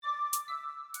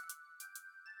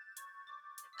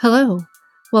Hello,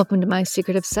 welcome to my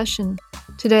secret obsession.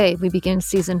 Today we begin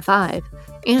Season 5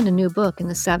 and a new book in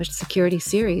the Savage Security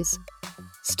series.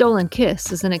 Stolen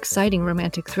Kiss is an exciting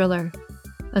romantic thriller.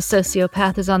 A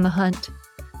sociopath is on the hunt.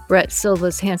 Brett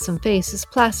Silva's handsome face is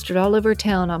plastered all over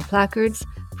town on placards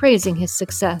praising his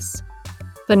success.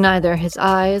 But neither his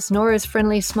eyes nor his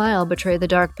friendly smile betray the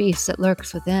dark beast that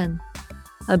lurks within.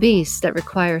 A beast that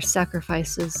requires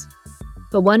sacrifices.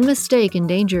 But one mistake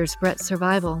endangers Brett's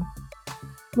survival.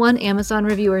 One Amazon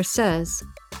reviewer says,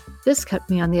 "This kept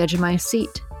me on the edge of my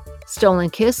seat. Stolen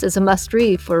Kiss is a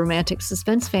must-read for romantic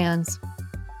suspense fans."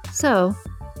 So,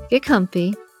 get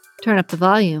comfy, turn up the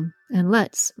volume, and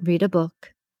let's read a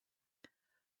book.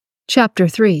 Chapter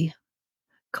 3.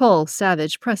 Cole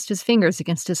Savage pressed his fingers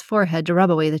against his forehead to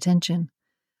rub away the tension.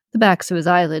 The backs of his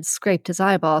eyelids scraped his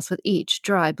eyeballs with each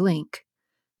dry blink.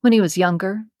 When he was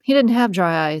younger, he didn't have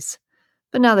dry eyes.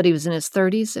 But now that he was in his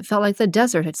 30s, it felt like the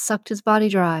desert had sucked his body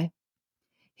dry.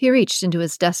 He reached into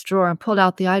his desk drawer and pulled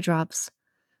out the eye drops.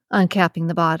 Uncapping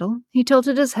the bottle, he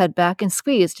tilted his head back and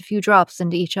squeezed a few drops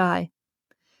into each eye.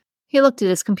 He looked at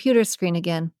his computer screen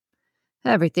again.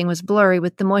 Everything was blurry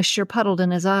with the moisture puddled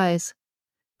in his eyes.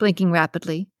 Blinking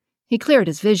rapidly, he cleared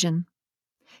his vision.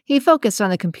 He focused on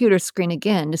the computer screen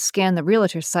again to scan the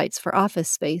realtor sites for office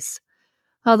space.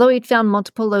 Although he'd found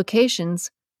multiple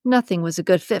locations, nothing was a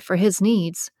good fit for his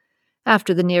needs.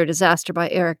 After the near disaster by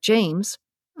Eric James,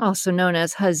 also known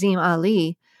as Hazim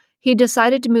Ali, he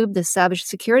decided to move the Savage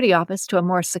security office to a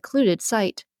more secluded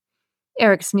site.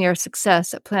 Eric's near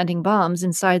success at planting bombs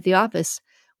inside the office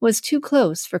was too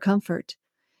close for comfort.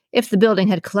 If the building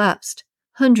had collapsed,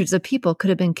 hundreds of people could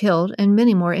have been killed and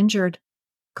many more injured.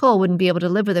 Cole wouldn't be able to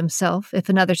live with himself if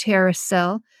another terrorist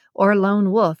cell or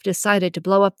lone wolf decided to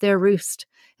blow up their roost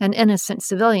and innocent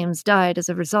civilians died as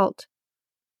a result.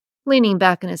 Leaning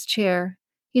back in his chair,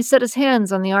 he set his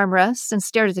hands on the armrests and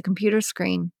stared at the computer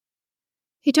screen.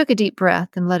 He took a deep breath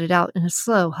and let it out in a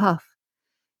slow huff.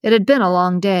 It had been a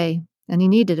long day, and he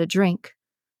needed a drink.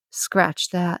 Scratch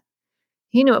that.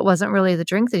 He knew it wasn't really the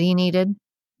drink that he needed.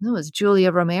 It was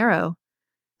Julia Romero.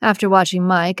 After watching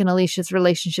Mike and Alicia's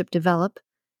relationship develop,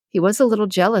 he was a little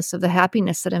jealous of the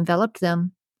happiness that enveloped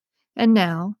them. And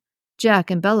now,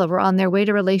 Jack and Bella were on their way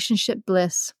to relationship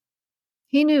bliss.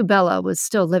 He knew Bella was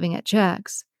still living at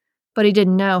Jack's, but he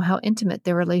didn't know how intimate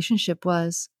their relationship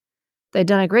was. They'd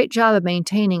done a great job of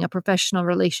maintaining a professional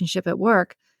relationship at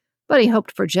work, but he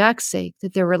hoped for Jack's sake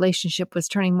that their relationship was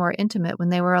turning more intimate when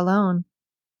they were alone.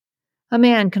 A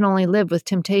man can only live with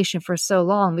temptation for so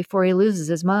long before he loses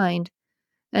his mind,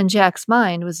 and Jack's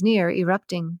mind was near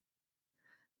erupting.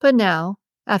 But now,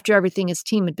 after everything his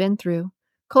team had been through,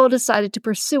 Cole decided to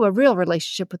pursue a real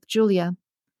relationship with Julia.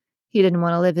 He didn't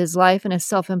want to live his life in a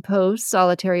self-imposed,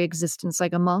 solitary existence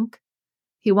like a monk.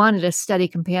 He wanted a steady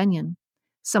companion,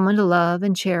 someone to love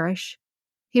and cherish.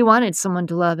 He wanted someone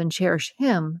to love and cherish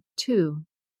him, too.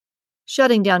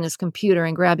 Shutting down his computer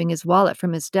and grabbing his wallet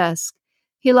from his desk,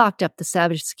 he locked up the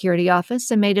Savage security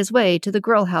office and made his way to the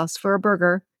grill house for a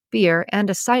burger, beer, and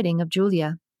a sighting of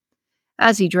Julia.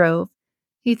 As he drove,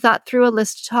 he thought through a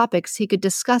list of topics he could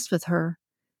discuss with her.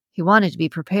 He wanted to be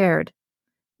prepared.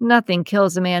 Nothing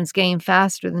kills a man's game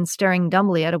faster than staring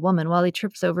dumbly at a woman while he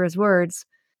trips over his words.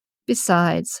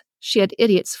 Besides, she had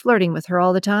idiots flirting with her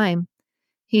all the time.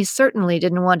 He certainly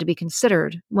didn't want to be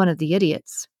considered one of the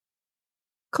idiots.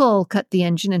 Cole cut the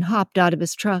engine and hopped out of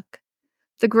his truck.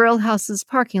 The grill house's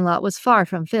parking lot was far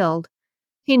from filled.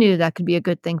 He knew that could be a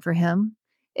good thing for him.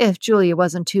 If Julia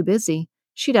wasn't too busy,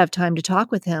 she'd have time to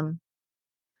talk with him.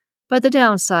 But the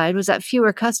downside was that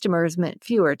fewer customers meant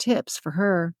fewer tips for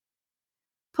her.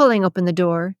 Pulling open the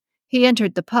door, he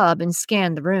entered the pub and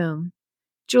scanned the room.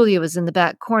 Julia was in the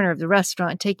back corner of the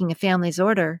restaurant taking a family's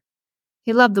order.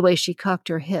 He loved the way she cocked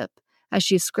her hip as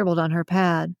she scribbled on her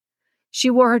pad. She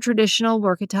wore her traditional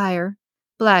work attire,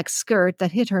 black skirt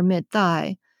that hit her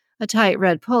mid-thigh, a tight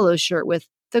red polo shirt with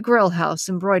 "The Grill House"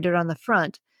 embroidered on the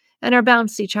front, and her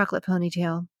bouncy chocolate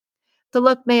ponytail. The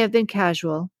look may have been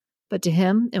casual, but to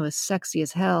him it was sexy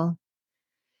as hell.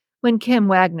 When Kim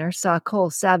Wagner saw Cole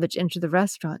Savage enter the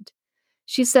restaurant,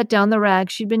 she set down the rag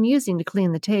she'd been using to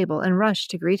clean the table and rushed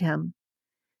to greet him.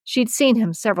 She'd seen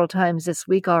him several times this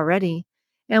week already,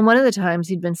 and one of the times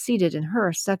he'd been seated in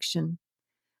her section.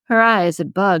 Her eyes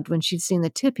had bugged when she'd seen the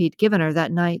tip he'd given her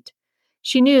that night.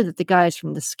 She knew that the guys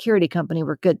from the security company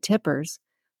were good tippers,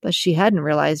 but she hadn't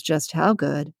realized just how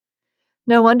good.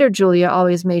 No wonder Julia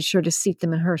always made sure to seat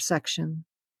them in her section.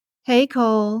 "Hey,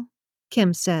 Cole,"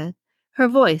 Kim said, her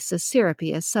voice as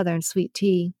syrupy as southern sweet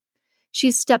tea.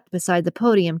 She stepped beside the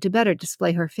podium to better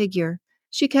display her figure.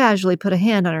 She casually put a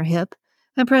hand on her hip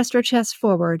and pressed her chest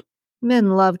forward,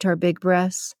 Men loved her big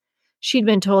breasts. She'd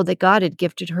been told that God had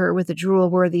gifted her with a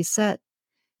drool-worthy set,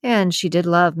 and she did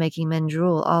love making men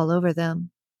drool all over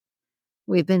them.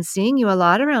 "We've been seeing you a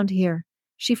lot around here,"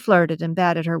 she flirted and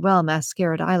batted her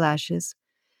well-mascaraed eyelashes.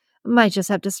 "Might just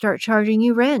have to start charging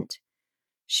you rent."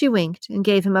 She winked and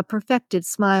gave him a perfected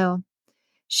smile.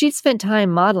 She'd spent time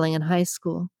modeling in high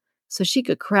school, so she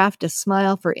could craft a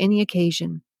smile for any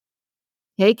occasion.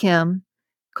 "Hey, Kim,"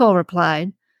 Cole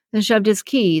replied, and shoved his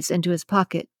keys into his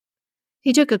pocket.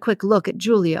 He took a quick look at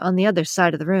Julia on the other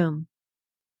side of the room.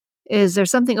 "Is there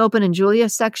something open in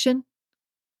Julia's section?"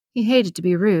 He hated to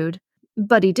be rude,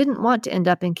 but he didn't want to end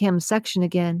up in Kim's section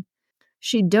again.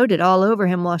 She doted all over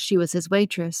him while she was his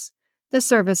waitress. The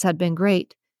service had been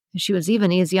great, and she was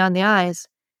even easy on the eyes,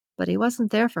 but he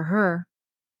wasn't there for her.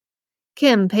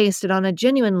 Kim pasted on a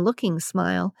genuine-looking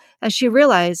smile as she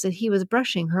realized that he was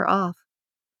brushing her off.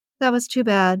 That was too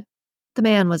bad. The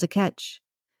man was a catch,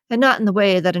 and not in the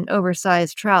way that an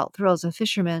oversized trout thrills a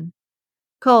fisherman.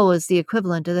 Cole was the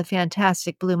equivalent of the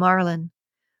fantastic blue marlin,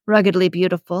 ruggedly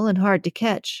beautiful and hard to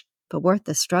catch, but worth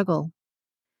the struggle.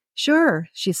 "Sure,"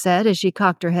 she said as she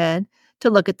cocked her head to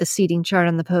look at the seating chart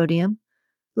on the podium.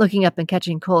 Looking up and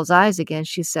catching Cole's eyes again,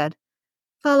 she said,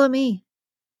 "Follow me."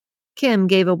 Kim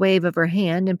gave a wave of her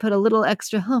hand and put a little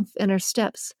extra humph in her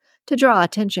steps to draw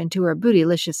attention to her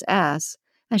bootylicious ass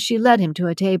as she led him to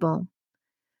a table.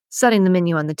 Setting the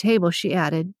menu on the table, she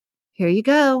added, "Here you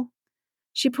go."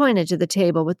 She pointed to the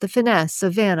table with the finesse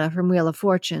of Vanna from Wheel of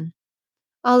Fortune.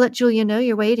 "I'll let Julia know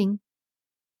you're waiting."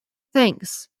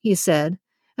 "Thanks," he said,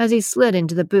 as he slid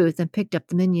into the booth and picked up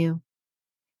the menu.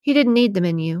 He didn't need the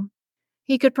menu.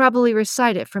 He could probably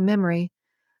recite it from memory,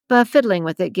 but fiddling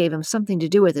with it gave him something to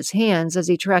do with his hands as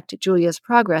he tracked Julia's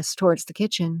progress towards the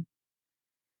kitchen.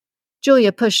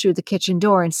 Julia pushed through the kitchen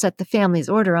door and set the family's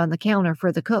order on the counter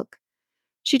for the cook.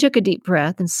 She took a deep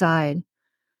breath and sighed.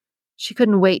 She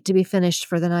couldn't wait to be finished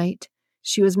for the night.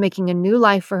 She was making a new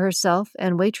life for herself,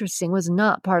 and waitressing was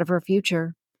not part of her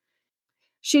future.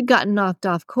 She'd gotten knocked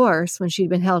off course when she'd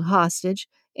been held hostage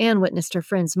and witnessed her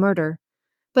friend's murder,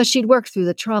 but she'd worked through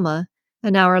the trauma,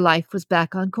 and now her life was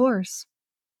back on course.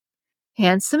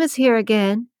 "Handsome is here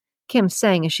again," Kim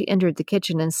sang as she entered the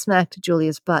kitchen and smacked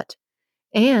Julia's butt.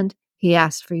 "And he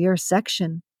asked for your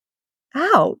section."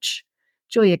 "Ouch!"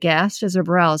 Julia gasped as her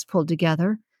brows pulled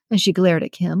together, and she glared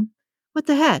at Kim. "What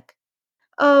the heck?"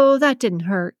 "Oh, that didn't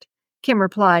hurt," Kim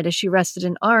replied as she rested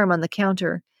an arm on the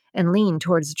counter and leaned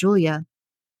towards Julia.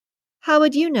 "How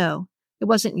would you know? It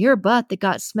wasn't your butt that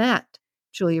got smacked,"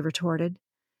 Julia retorted.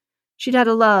 She'd had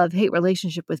a love-hate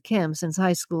relationship with Kim since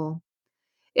high school.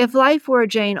 If life were a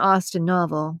Jane Austen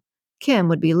novel, Kim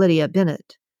would be Lydia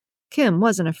Bennet. Kim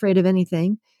wasn't afraid of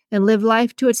anything and lived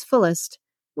life to its fullest,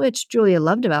 which Julia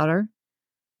loved about her.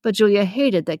 But Julia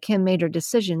hated that Kim made her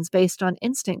decisions based on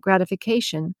instant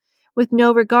gratification, with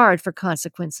no regard for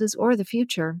consequences or the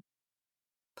future.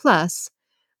 Plus,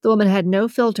 the woman had no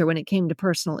filter when it came to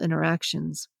personal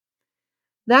interactions.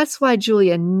 That's why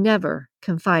Julia never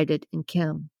confided in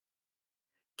Kim.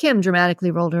 Kim dramatically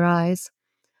rolled her eyes.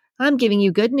 "I'm giving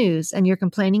you good news, and you're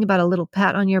complaining about a little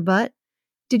pat on your butt?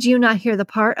 Did you not hear the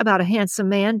part about a handsome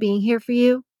man being here for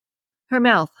you?" Her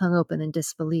mouth hung open in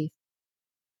disbelief.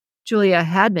 Julia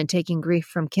had been taking grief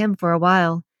from Kim for a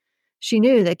while. She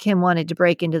knew that Kim wanted to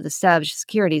break into the Savage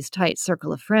Security's tight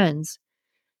circle of friends.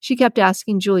 She kept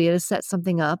asking Julia to set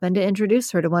something up and to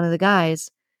introduce her to one of the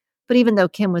guys. But even though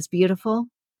Kim was beautiful,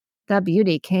 that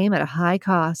beauty came at a high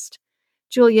cost.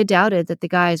 Julia doubted that the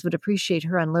guys would appreciate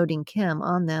her unloading Kim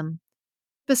on them.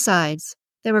 Besides,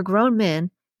 they were grown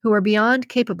men who were beyond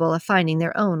capable of finding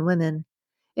their own women.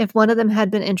 If one of them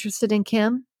had been interested in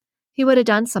Kim, he would have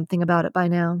done something about it by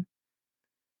now.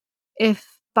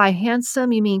 "If by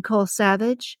handsome you mean Cole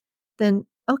Savage, then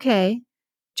okay,"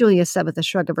 Julia said with a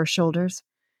shrug of her shoulders.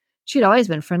 She'd always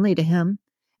been friendly to him,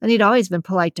 and he'd always been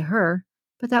polite to her,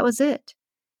 but that was it.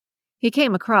 He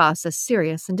came across as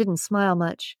serious and didn't smile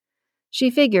much. She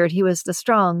figured he was the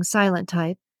strong, silent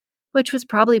type, which was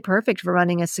probably perfect for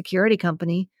running a security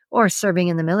company or serving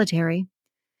in the military.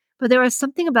 But there was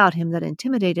something about him that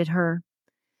intimidated her.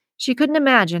 She couldn't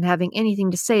imagine having anything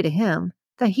to say to him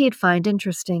that he'd find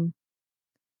interesting.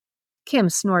 Kim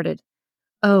snorted.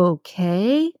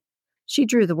 "Okay?" She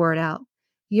drew the word out.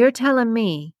 "You're telling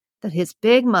me that his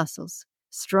big muscles,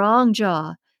 strong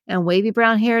jaw, and wavy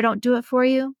brown hair don't do it for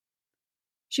you?"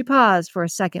 She paused for a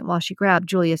second while she grabbed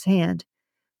Julia's hand,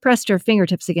 pressed her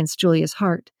fingertips against Julia's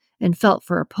heart, and felt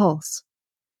for her pulse.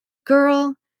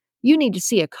 "Girl, you need to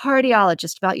see a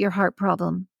cardiologist about your heart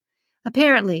problem.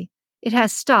 Apparently, it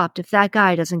has stopped if that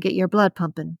guy doesn't get your blood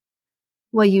pumping.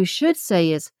 What you should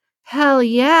say is, 'Hell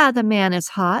yeah, the man is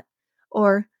hot.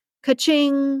 Or,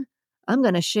 ka-ching, I'm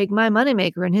going to shake my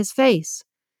moneymaker in his face.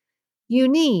 You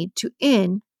need to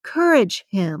encourage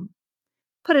him.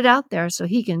 Put it out there so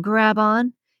he can grab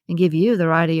on and give you the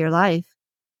ride of your life.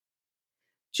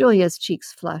 Julia's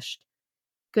cheeks flushed.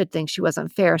 Good thing she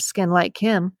wasn't fair-skinned like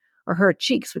Kim, or her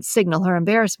cheeks would signal her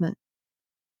embarrassment.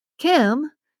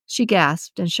 Kim, she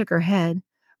gasped and shook her head,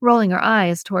 rolling her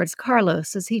eyes towards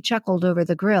Carlos as he chuckled over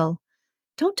the grill.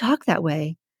 Don't talk that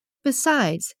way.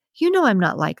 Besides, you know I'm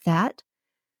not like that.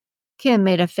 Kim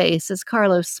made a face as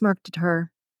Carlos smirked at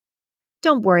her.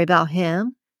 Don't worry about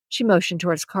him. She motioned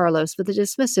towards Carlos with a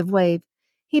dismissive wave.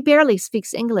 He barely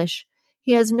speaks English.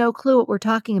 He has no clue what we're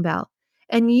talking about.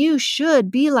 And you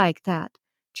should be like that.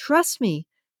 Trust me,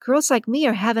 girls like me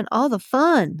are having all the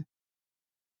fun.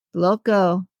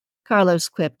 Loco, Carlos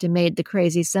quipped and made the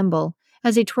crazy symbol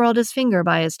as he twirled his finger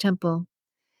by his temple.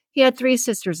 He had 3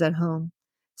 sisters at home,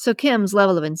 so Kim's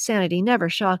level of insanity never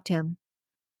shocked him.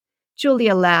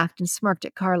 Julia laughed and smirked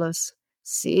at Carlos.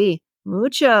 Si,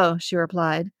 mucho, she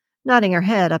replied, nodding her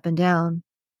head up and down.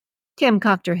 Kim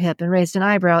cocked her hip and raised an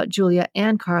eyebrow at Julia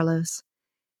and Carlos.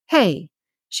 Hey,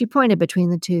 she pointed between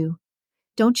the two.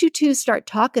 Don't you two start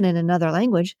talking in another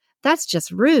language. That's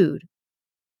just rude.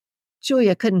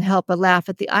 Julia couldn't help but laugh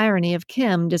at the irony of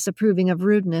Kim disapproving of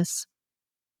rudeness.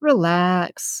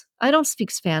 Relax. I don't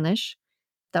speak Spanish.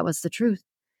 That was the truth.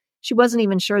 She wasn't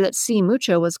even sure that si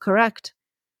mucho was correct.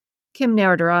 Kim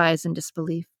narrowed her eyes in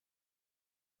disbelief.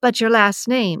 But your last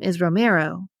name is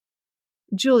Romero.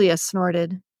 Julia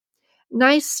snorted.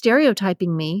 Nice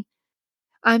stereotyping me.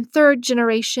 I'm 3rd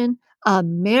generation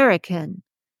American.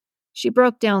 She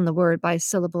broke down the word by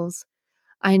syllables.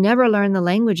 I never learned the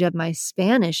language of my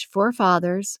Spanish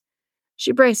forefathers.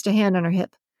 She braced a hand on her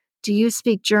hip. Do you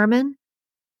speak German?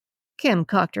 Kim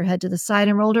cocked her head to the side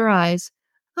and rolled her eyes.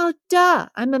 Oh, duh,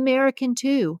 I'm American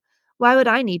too. Why would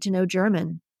I need to know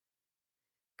German?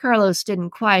 Carlos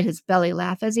didn't quiet his belly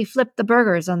laugh as he flipped the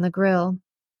burgers on the grill.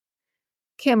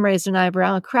 Kim raised an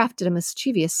eyebrow and crafted a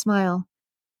mischievous smile.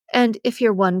 And if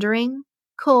you're wondering,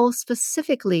 Cole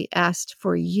specifically asked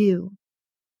for you.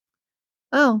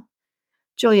 Oh,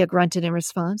 Julia grunted in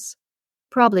response.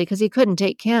 Probably because he couldn't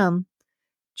take Kim.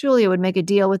 Julia would make a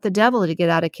deal with the devil to get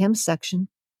out of Kim's section.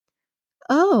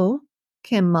 Oh,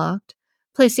 Kim mocked,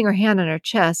 placing her hand on her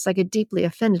chest like a deeply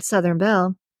offended Southern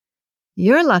belle.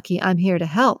 You're lucky I'm here to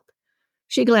help.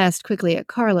 She glanced quickly at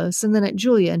Carlos and then at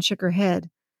Julia and shook her head.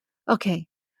 Okay,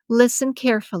 listen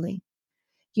carefully.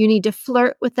 You need to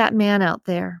flirt with that man out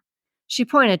there. She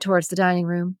pointed towards the dining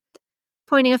room.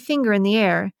 Pointing a finger in the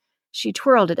air, she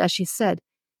twirled it as she said,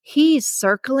 He's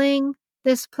circling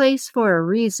this place for a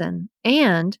reason.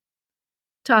 And,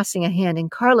 tossing a hand in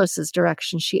Carlos's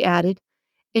direction, she added,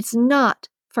 It's not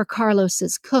for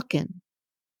Carlos's cooking.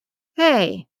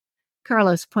 Hey,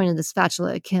 Carlos pointed the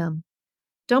spatula at Kim.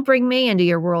 Don't bring me into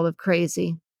your world of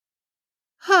crazy.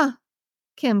 Huh.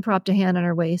 Kim propped a hand on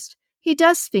her waist. He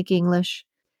does speak English.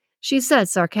 She said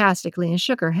sarcastically and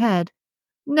shook her head.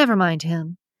 Never mind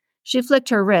him. She flicked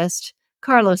her wrist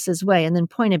Carlos's way and then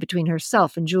pointed between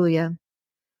herself and Julia.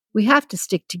 We have to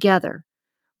stick together.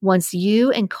 Once you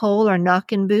and Cole are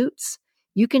knocking boots,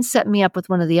 you can set me up with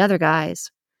one of the other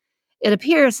guys. It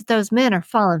appears that those men are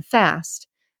falling fast,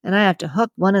 and I have to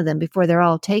hook one of them before they're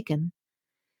all taken.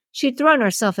 She'd thrown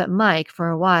herself at Mike for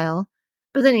a while,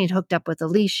 but then he'd hooked up with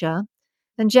Alicia,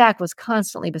 and Jack was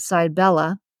constantly beside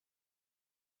Bella.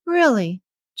 Really?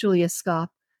 Julia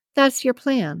scoffed. That's your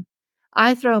plan.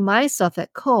 I throw myself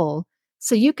at Cole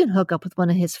so you can hook up with one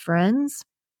of his friends?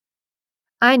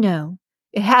 I know.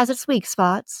 It has its weak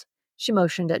spots. She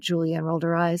motioned at Julia and rolled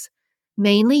her eyes.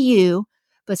 Mainly you,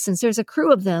 but since there's a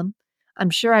crew of them,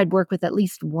 I'm sure I'd work with at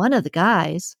least one of the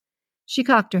guys. She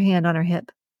cocked her hand on her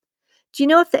hip. Do you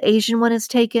know if the Asian one is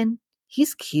taken?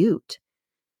 He's cute.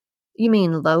 You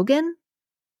mean Logan?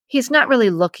 He's not really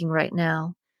looking right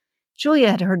now. Julia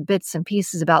had heard bits and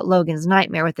pieces about Logan's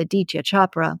nightmare with Aditya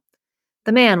Chopra.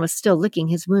 The man was still licking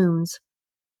his wounds.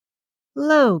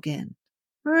 Logan?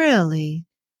 Really?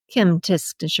 Kim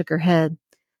tisked and shook her head.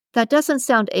 That doesn't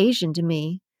sound Asian to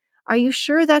me. Are you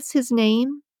sure that's his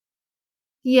name?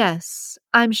 Yes,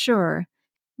 I'm sure.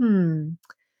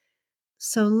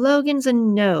 So Logan's a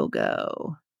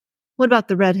no-go. What about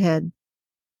the redhead?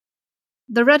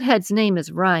 The redhead's name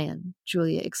is Ryan,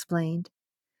 Julia explained.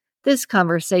 This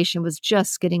conversation was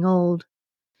just getting old.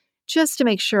 Just to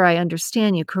make sure I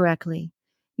understand you correctly,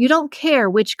 you don't care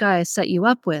which guy I set you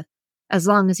up with, as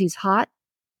long as he's hot?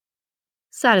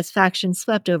 Satisfaction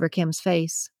swept over Kim's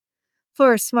face.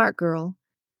 For a smart girl,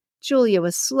 Julia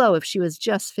was slow if she was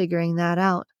just figuring that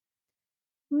out.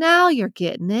 Now you're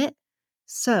getting it.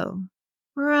 So,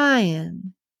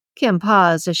 Ryan. Kim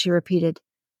paused as she repeated,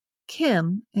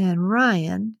 Kim and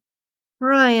Ryan.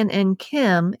 Ryan and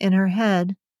Kim in her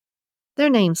head.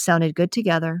 Their names sounded good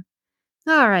together.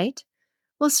 All right,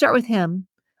 we'll start with him.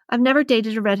 I've never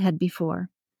dated a redhead before.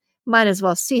 Might as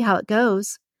well see how it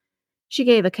goes. She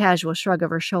gave a casual shrug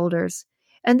of her shoulders,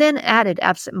 and then added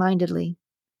absent-mindedly,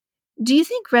 Do you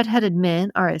think red-headed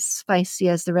men are as spicy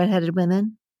as the red-headed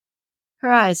women?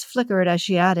 Her eyes flickered as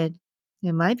she added,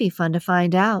 It might be fun to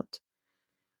find out.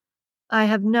 I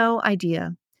have no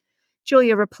idea,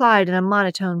 Julia replied in a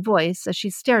monotone voice as she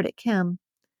stared at Kim.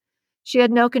 She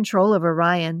had no control over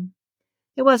Ryan.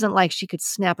 It wasn't like she could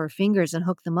snap her fingers and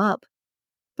hook them up.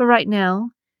 But right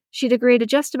now, she'd agree to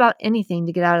just about anything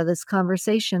to get out of this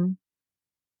conversation.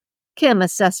 Kim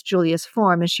assessed Julia's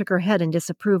form and shook her head in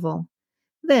disapproval.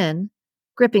 Then,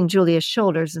 gripping Julia's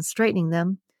shoulders and straightening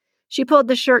them, she pulled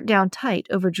the shirt down tight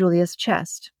over Julia's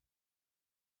chest.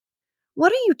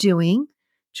 What are you doing?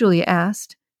 Julia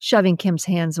asked, shoving Kim's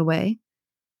hands away.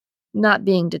 Not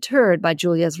being deterred by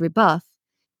Julia's rebuff,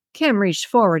 Kim reached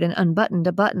forward and unbuttoned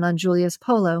a button on Julia's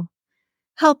polo.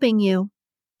 Helping you,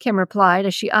 Kim replied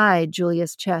as she eyed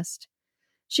Julia's chest.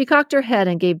 She cocked her head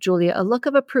and gave Julia a look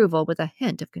of approval with a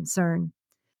hint of concern.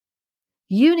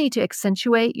 You need to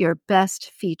accentuate your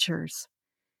best features.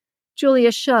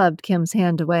 Julia shoved Kim's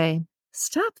hand away.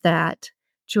 Stop that,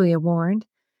 Julia warned.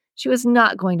 She was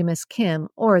not going to miss Kim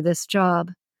or this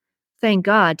job. Thank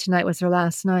God tonight was her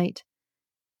last night.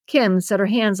 Kim set her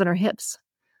hands on her hips.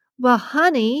 Well,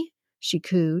 honey, she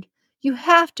cooed, you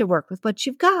have to work with what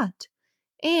you've got.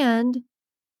 And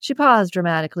she paused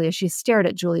dramatically as she stared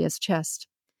at Julia's chest.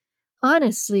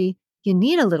 Honestly, you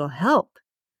need a little help.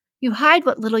 You hide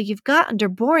what little you've got under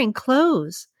boring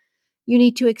clothes. You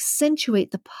need to accentuate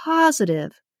the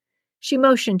positive. She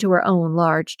motioned to her own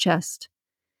large chest.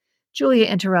 Julia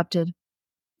interrupted.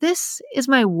 This is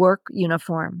my work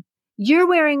uniform. You're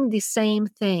wearing the same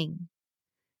thing.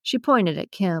 She pointed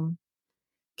at Kim.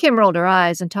 Kim rolled her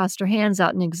eyes and tossed her hands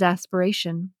out in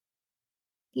exasperation.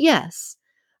 Yes,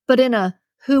 but in a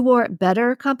who wore it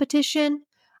better competition,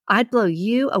 I'd blow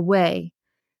you away.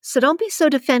 So don't be so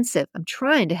defensive. I'm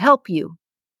trying to help you.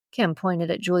 Kim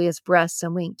pointed at Julia's breasts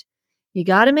and winked. You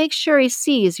gotta make sure he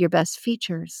sees your best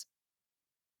features.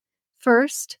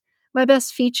 First, my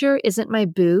best feature isn't my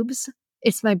boobs,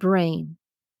 it's my brain.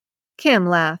 Kim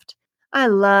laughed. I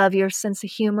love your sense of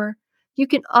humor. You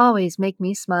can always make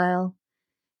me smile.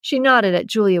 She nodded at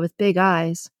Julia with big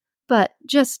eyes. But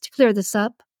just to clear this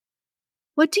up,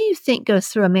 what do you think goes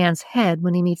through a man's head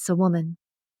when he meets a woman?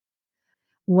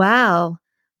 Wow,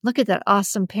 look at that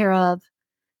awesome pair of...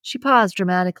 She paused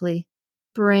dramatically.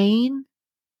 Brain?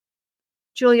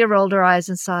 Julia rolled her eyes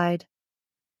and sighed.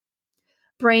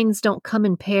 Brains don't come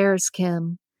in pairs,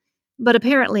 Kim. But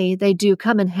apparently they do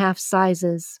come in half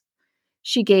sizes.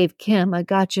 She gave Kim a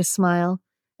gotcha smile,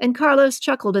 and Carlos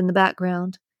chuckled in the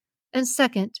background. And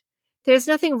second, there's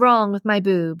nothing wrong with my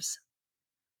boobs.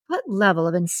 What level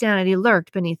of insanity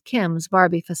lurked beneath Kim's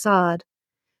Barbie facade?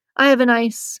 I have a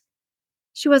nice...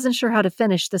 She wasn't sure how to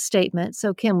finish the statement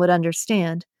so Kim would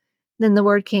understand. Then the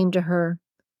word came to her.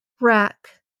 Rack.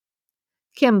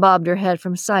 Kim bobbed her head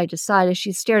from side to side as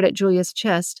she stared at Julia's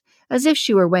chest, as if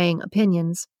she were weighing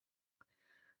opinions.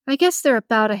 I guess they're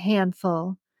about a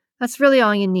handful. That's really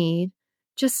all you need.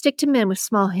 Just stick to men with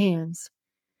small hands.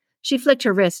 She flicked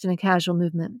her wrist in a casual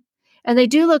movement. And they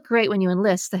do look great when you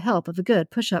enlist the help of a good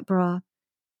push-up bra.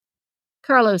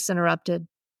 Carlos interrupted.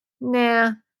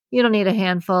 Nah, you don't need a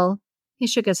handful. He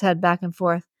shook his head back and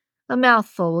forth. A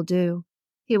mouthful will do.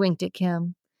 He winked at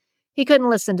Kim. He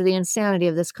couldn't listen to the insanity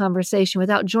of this conversation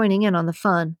without joining in on the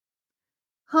fun.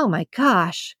 Oh my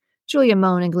gosh, Julia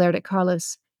moaned and glared at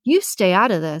Carlos. You stay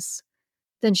out of this.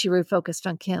 Then she refocused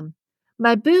on Kim.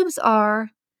 My boobs are...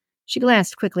 She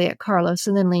glanced quickly at Carlos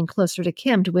and then leaned closer to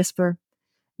Kim to whisper,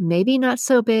 maybe not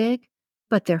so big,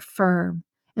 but they're firm,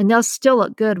 and they'll still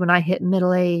look good when I hit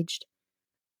middle-aged.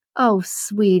 Oh,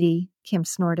 sweetie, Kim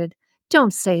snorted.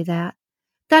 Don't say that.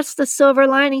 That's the silver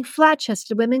lining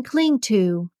flat-chested women cling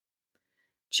to.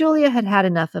 Julia had had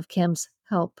enough of Kim's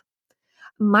help.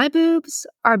 My boobs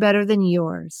are better than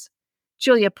yours.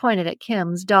 Julia pointed at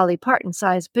Kim's Dolly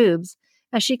Parton-sized boobs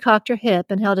as she cocked her hip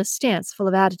and held a stance full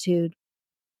of attitude.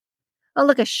 A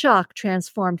look of shock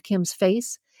transformed Kim's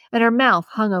face, and her mouth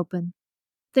hung open.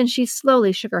 Then she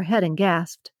slowly shook her head and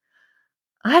gasped.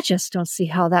 I just don't see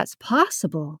how that's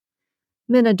possible.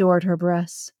 Men adored her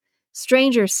breasts.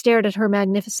 Strangers stared at her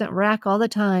magnificent rack all the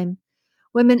time.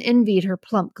 Women envied her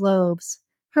plump globes.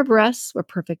 Her breasts were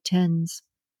perfect 10s.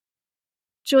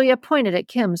 Julia pointed at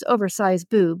Kim's oversized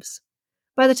boobs.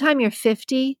 By the time you're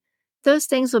 50, those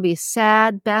things will be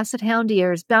sad, basset hound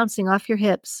ears bouncing off your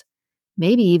hips.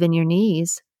 Maybe even your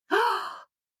knees.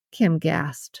 Kim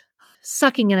gasped,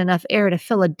 sucking in enough air to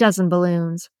fill a dozen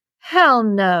balloons. Hell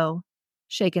no!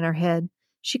 Shaking her head,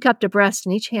 she cupped a breast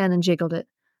in each hand and jiggled it.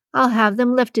 I'll have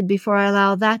them lifted before I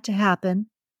allow that to happen.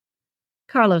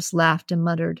 Carlos laughed and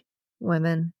muttered,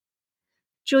 Women.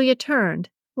 Julia turned,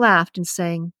 laughed, and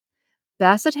sang,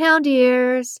 Basset Hound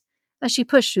ears, as she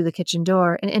pushed through the kitchen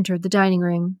door and entered the dining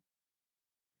room.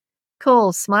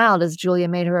 Cole smiled as Julia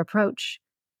made her approach.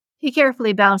 He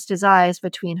carefully bounced his eyes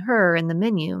between her and the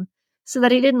menu so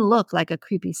that he didn't look like a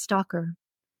creepy stalker.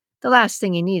 The last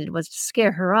thing he needed was to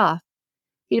scare her off.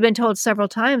 He'd been told several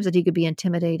times that he could be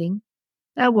intimidating.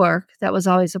 At work, that was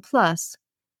always a plus.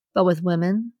 But with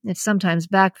women, it sometimes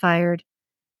backfired.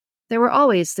 There were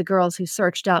always the girls who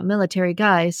searched out military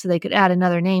guys so they could add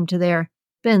another name to their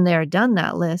been there, done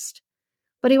that list.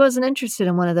 But he wasn't interested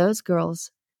in one of those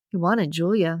girls. He wanted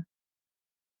Julia.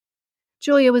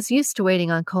 Julia was used to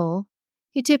waiting on Cole.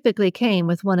 He typically came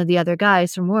with one of the other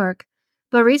guys from work,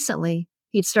 but recently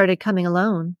he'd started coming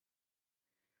alone.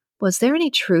 Was there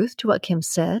any truth to what Kim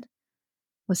said?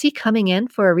 Was he coming in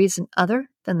for a reason other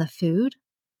than the food?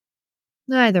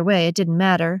 Either way, it didn't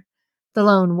matter. The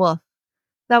lone wolf.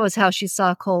 That was how she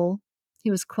saw Cole.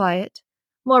 He was quiet,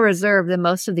 more reserved than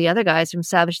most of the other guys from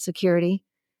Savage Security.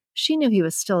 She knew he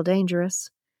was still dangerous.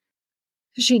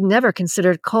 She'd never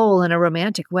considered Cole in a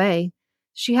romantic way.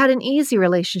 She had an easy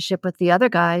relationship with the other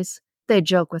guys. They'd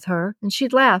joke with her, and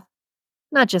she'd laugh.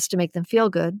 Not just to make them feel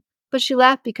good, but she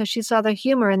laughed because she saw the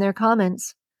humor in their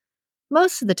comments.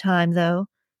 Most of the time, though,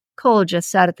 Cole just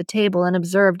sat at the table and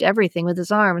observed everything with his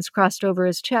arms crossed over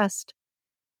his chest.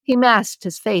 He masked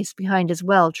his face behind his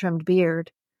well-trimmed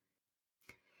beard.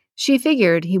 She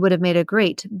figured he would have made a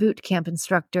great boot camp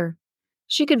instructor.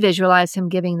 She could visualize him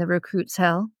giving the recruits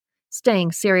hell,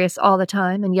 staying serious all the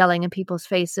time and yelling in people's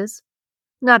faces.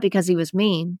 Not because he was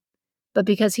mean, but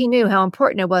because he knew how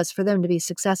important it was for them to be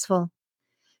successful.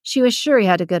 She was sure he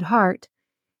had a good heart.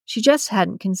 She just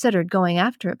hadn't considered going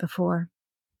after it before.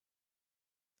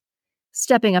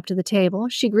 Stepping up to the table,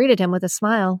 she greeted him with a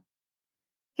smile.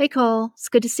 Hey, Cole, it's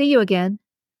good to see you again.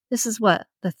 This is what,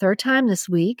 the third time this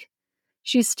week?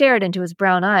 She stared into his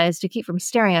brown eyes to keep from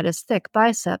staring at his thick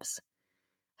biceps.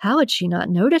 How had she not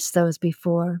noticed those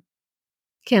before?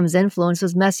 Kim's influence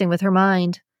was messing with her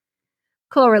mind.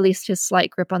 Cole released his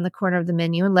slight grip on the corner of the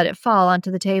menu and let it fall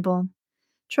onto the table.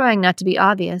 Trying not to be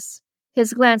obvious,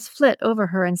 his glance flit over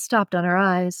her and stopped on her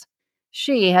eyes.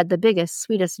 She had the biggest,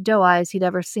 sweetest doe eyes he'd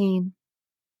ever seen.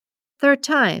 Third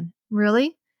time,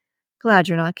 really? Glad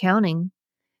you're not counting.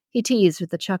 He teased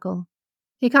with a chuckle.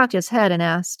 He cocked his head and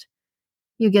asked,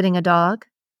 You getting a dog?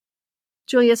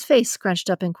 Julia's face scrunched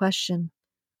up in question.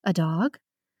 A dog?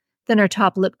 Then her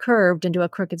top lip curved into a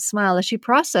crooked smile as she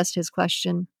processed his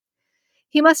question.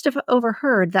 He must have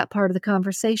overheard that part of the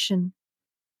conversation.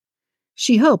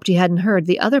 She hoped he hadn't heard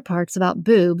the other parts about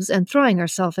boobs and throwing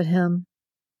herself at him.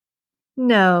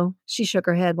 No, she shook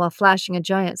her head while flashing a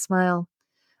giant smile.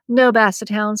 No basset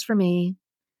hounds for me.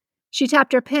 She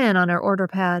tapped her pen on her order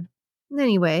pad.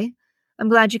 Anyway, I'm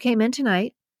glad you came in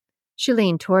tonight. She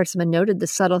leaned towards him and noted the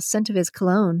subtle scent of his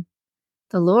cologne.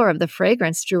 The lure of the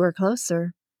fragrance drew her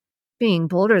closer. Being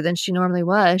bolder than she normally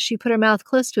was, she put her mouth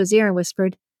close to his ear and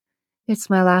whispered, It's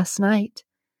my last night.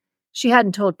 She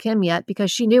hadn't told Kim yet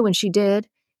because she knew when she did,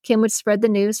 Kim would spread the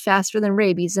news faster than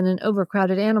rabies in an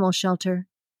overcrowded animal shelter.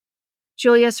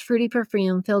 Julia's fruity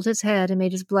perfume filled his head and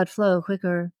made his blood flow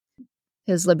quicker.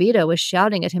 His libido was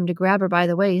shouting at him to grab her by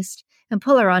the waist and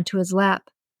pull her onto his lap.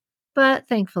 But,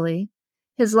 thankfully,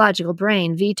 his logical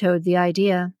brain vetoed the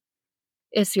idea.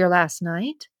 It's your last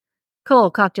night?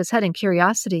 Cole cocked his head in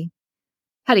curiosity.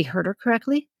 Had he heard her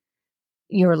correctly?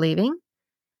 You're leaving?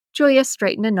 Julia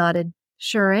straightened and nodded.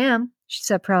 Sure am, she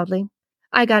said proudly.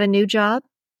 I got a new job.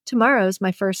 Tomorrow's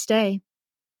my first day.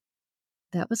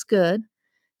 That was good.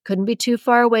 Couldn't be too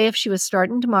far away if she was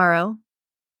starting tomorrow.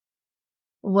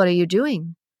 What are you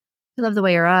doing? He loved the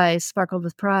way her eyes sparkled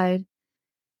with pride.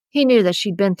 He knew that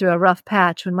she'd been through a rough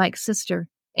patch when Mike's sister,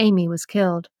 Amy, was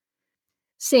killed.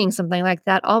 Seeing something like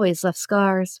that always left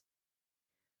scars.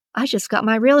 I just got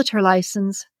my realtor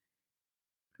license.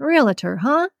 Realtor,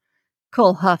 huh?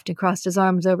 Cole huffed and crossed his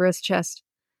arms over his chest.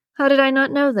 How did I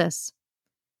not know this?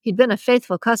 He'd been a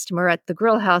faithful customer at the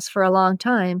grill house for a long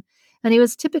time, and he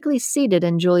was typically seated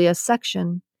in Julia's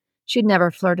section. She'd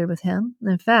never flirted with him.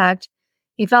 In fact,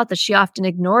 he felt that she often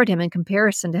ignored him in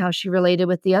comparison to how she related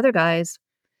with the other guys.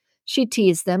 She'd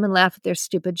tease them and laugh at their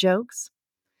stupid jokes.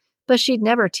 But she'd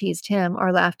never teased him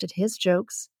or laughed at his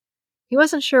jokes. He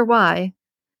wasn't sure why,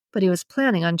 but he was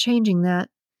planning on changing that.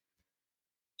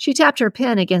 She tapped her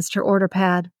pen against her order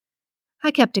pad.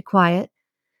 I kept it quiet.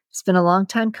 It's been a long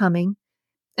time coming,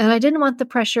 and I didn't want the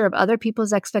pressure of other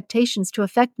people's expectations to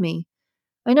affect me.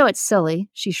 I know it's silly,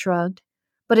 she shrugged,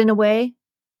 but in a way,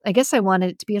 I guess I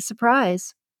wanted it to be a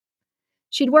surprise.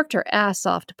 She'd worked her ass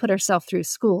off to put herself through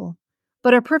school,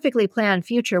 but her perfectly planned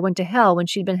future went to hell when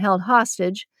she'd been held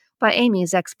hostage by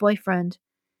Amy's ex-boyfriend.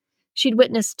 She'd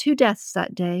witnessed 2 deaths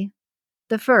that day.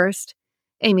 The first,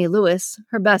 Amy Lewis,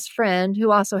 her best friend,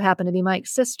 who also happened to be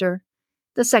Mike's sister.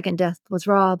 The second death was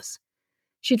Rob's.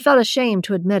 She'd felt ashamed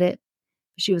to admit it,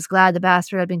 but she was glad the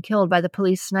bastard had been killed by the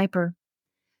police sniper.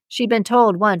 She'd been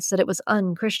told once that it was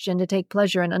unchristian to take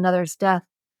pleasure in another's death.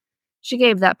 She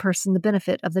gave that person the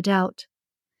benefit of the doubt.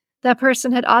 That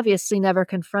person had obviously never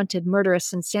confronted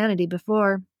murderous insanity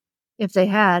before. If they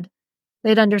had,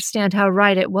 they'd understand how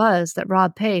right it was that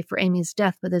Rob pay for Amy's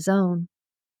death with his own.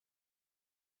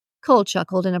 Cole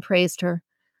chuckled and appraised her.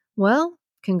 Well,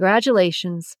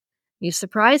 congratulations. You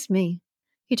surprised me.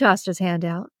 He tossed his hand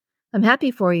out. I'm happy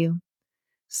for you.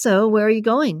 So, where are you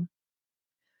going?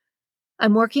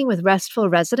 I'm working with Restful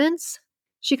Residence.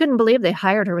 She couldn't believe they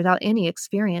hired her without any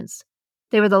experience.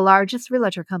 They were the largest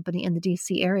realtor company in the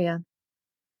D.C. area.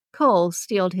 Cole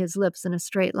steeled his lips in a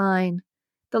straight line.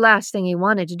 The last thing he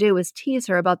wanted to do was tease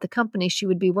her about the company she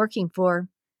would be working for.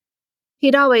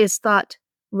 He'd always thought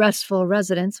Restful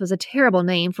Residence was a terrible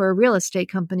name for a real estate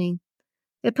company.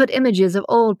 It put images of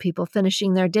old people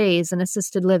finishing their days in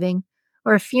assisted living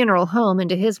or a funeral home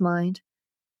into his mind.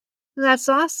 That's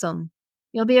awesome.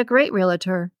 You'll be a great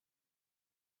realtor.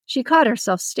 She caught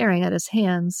herself staring at his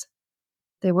hands.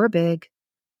 They were big,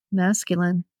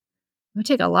 masculine. It would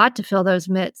take a lot to fill those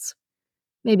mitts.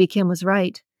 Maybe Kim was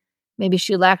right. Maybe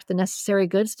she lacked the necessary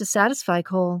goods to satisfy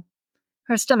Cole.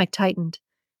 Her stomach tightened,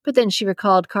 but then she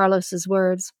recalled Carlos's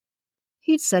words.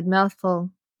 He'd said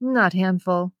mouthful, not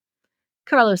handful.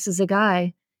 Carlos is a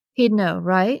guy. He'd know,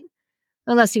 right?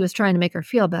 Unless he was trying to make her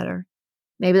feel better.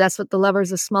 Maybe that's what the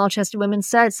lovers of small-chested women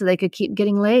said so they could keep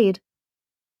getting laid.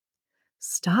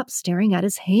 Stop staring at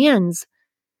his hands.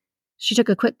 She took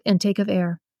a quick intake of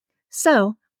air.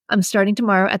 So, I'm starting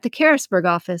tomorrow at the Carisburg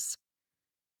office.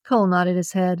 Cole nodded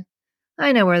his head.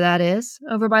 I know where that is.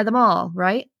 Over by the mall,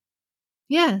 right?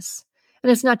 Yes,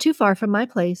 and it's not too far from my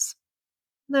place.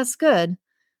 That's good.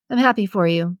 I'm happy for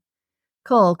you.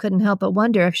 Cole couldn't help but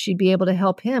wonder if she'd be able to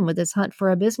help him with his hunt for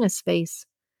a business space.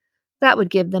 That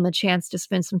would give them a chance to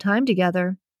spend some time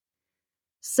together.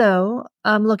 So,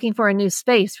 I'm looking for a new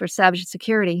space for Savage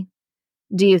Security.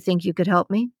 Do you think you could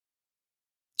help me?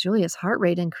 Julia's heart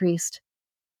rate increased.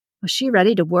 Was she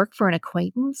ready to work for an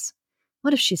acquaintance?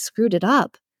 What if she screwed it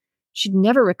up? She'd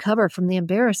never recover from the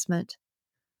embarrassment.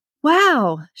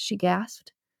 Wow, she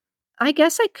gasped. I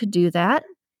guess I could do that.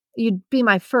 You'd be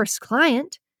my first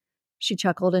client. She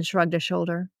chuckled and shrugged a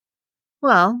shoulder.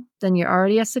 Well, then you're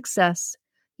already a success.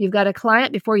 You've got a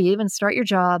client before you even start your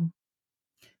job.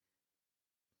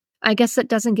 I guess it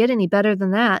doesn't get any better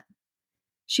than that.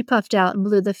 She puffed out and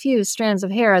blew the few strands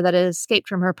of hair that had escaped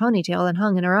from her ponytail and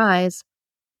hung in her eyes.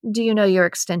 Do you know your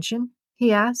extension?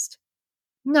 He asked.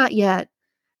 Not yet.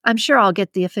 I'm sure I'll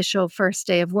get the official first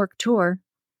day of work tour.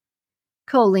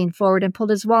 Cole leaned forward and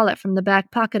pulled his wallet from the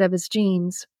back pocket of his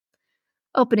jeans.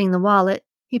 Opening the wallet,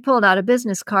 he pulled out a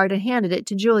business card and handed it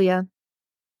to Julia.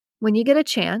 When you get a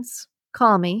chance,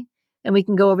 call me, and we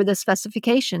can go over the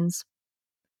specifications.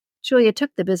 Julia took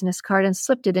the business card and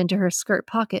slipped it into her skirt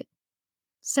pocket.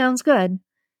 Sounds good.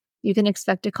 You can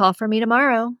expect a call from me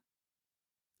tomorrow.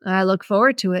 I look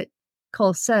forward to it,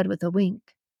 Cole said with a wink.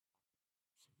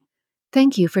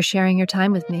 Thank you for sharing your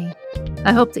time with me.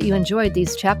 I hope that you enjoyed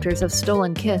these chapters of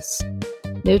Stolen Kiss.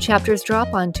 New chapters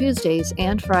drop on Tuesdays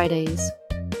and Fridays.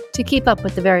 To keep up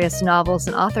with the various novels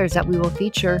and authors that we will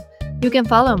feature, you can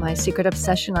follow my secret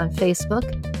obsession on Facebook,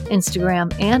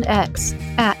 Instagram, and X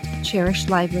at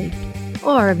CherishLively,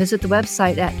 or visit the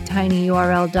website at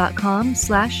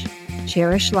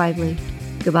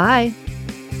tinyurl.com/CherishLively. Goodbye.